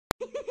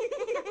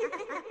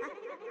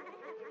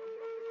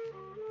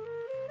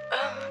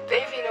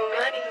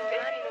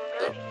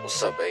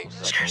What's up, babe?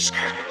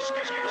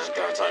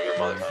 Third time your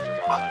mother.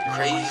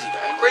 Crazy,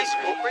 man. Crazy.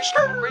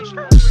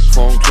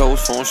 Phone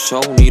close, phone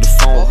show, need a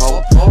phone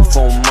hoe.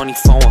 Phone money,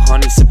 phone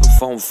honey, sippin'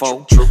 phone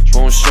foe.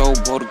 Phone show,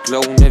 blow the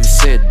glow, never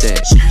said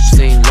that.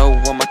 Staying low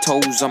on my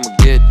toes, I'ma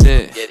get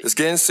that. It's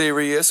getting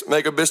serious,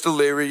 make a bitch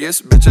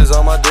delirious. Bitches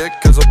on my dick,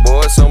 cause a boy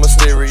is so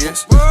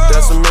mysterious.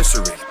 That's a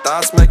mystery,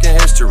 thoughts making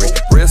history.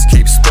 Wrist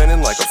keeps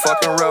spinning like a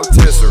fucking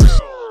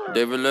rotisserie.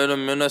 David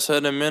Letterman, I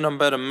said him in, I'm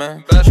better,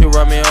 man. She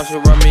rub me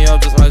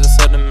out, just like I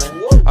said,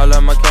 man. I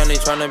love my candy,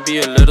 tryna be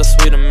a little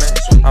sweeter,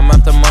 man. I'm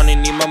after money,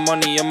 need my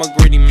money, I'm a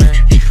greedy man.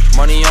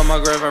 Money on my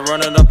grave, I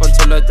run it up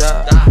until I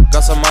die.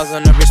 Got some eyes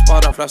in every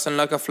spot, I'm flashing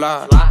like a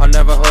fly. I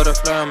never heard a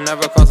flame,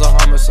 never cause a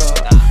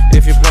homicide.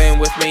 If you're playing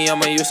with me,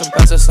 I'ma use some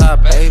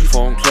pesticide, babe.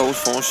 Phone close,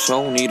 phone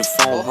show, need a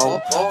phone hoe.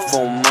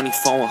 Phone money,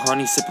 phone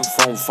honey, sippin'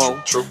 phone foe.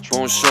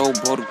 Phone show,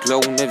 blow the glow,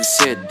 never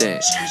said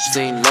that.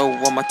 Staying low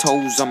on my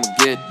toes, I'ma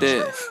get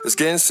that. It's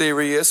getting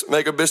serious,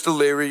 make a bitch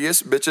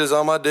delirious. Bitches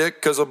on my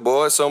dick, cause a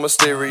boy is so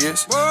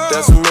mysterious.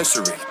 That's a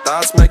mystery,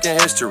 thoughts making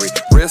history.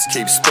 Wrist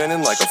keeps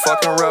spinning like a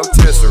fucking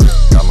rotisserie.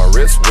 Got my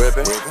wrist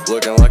whipping,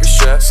 looking like a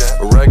chef.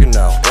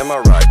 Oregano in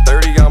my right,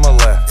 30 on my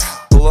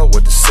left. Pull up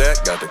with the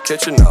set, got the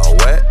kitchen all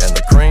wet. And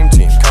the cream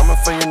team coming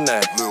for your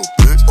neck.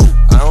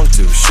 I don't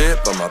do shit,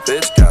 but my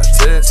bitch got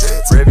tits.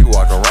 Gravy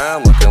walk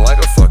around looking like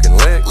a fucking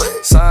lick.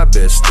 Side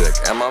bitch thick,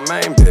 and my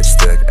main bitch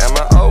thick. And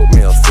my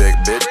oatmeal thick,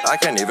 bitch, I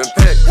can't even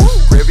pick.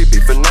 Gravy be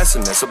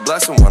finessing, it's a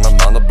blessing when I'm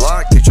on the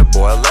block. Teach a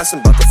boy a lesson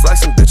about the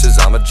flexing, bitches,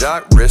 I'm a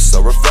jock. Wrist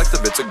so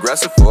reflective, it's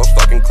aggressive for a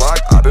fucking clock.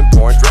 I've been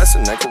pouring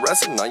dressing and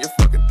caressing on your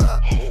fucking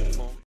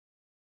thigh.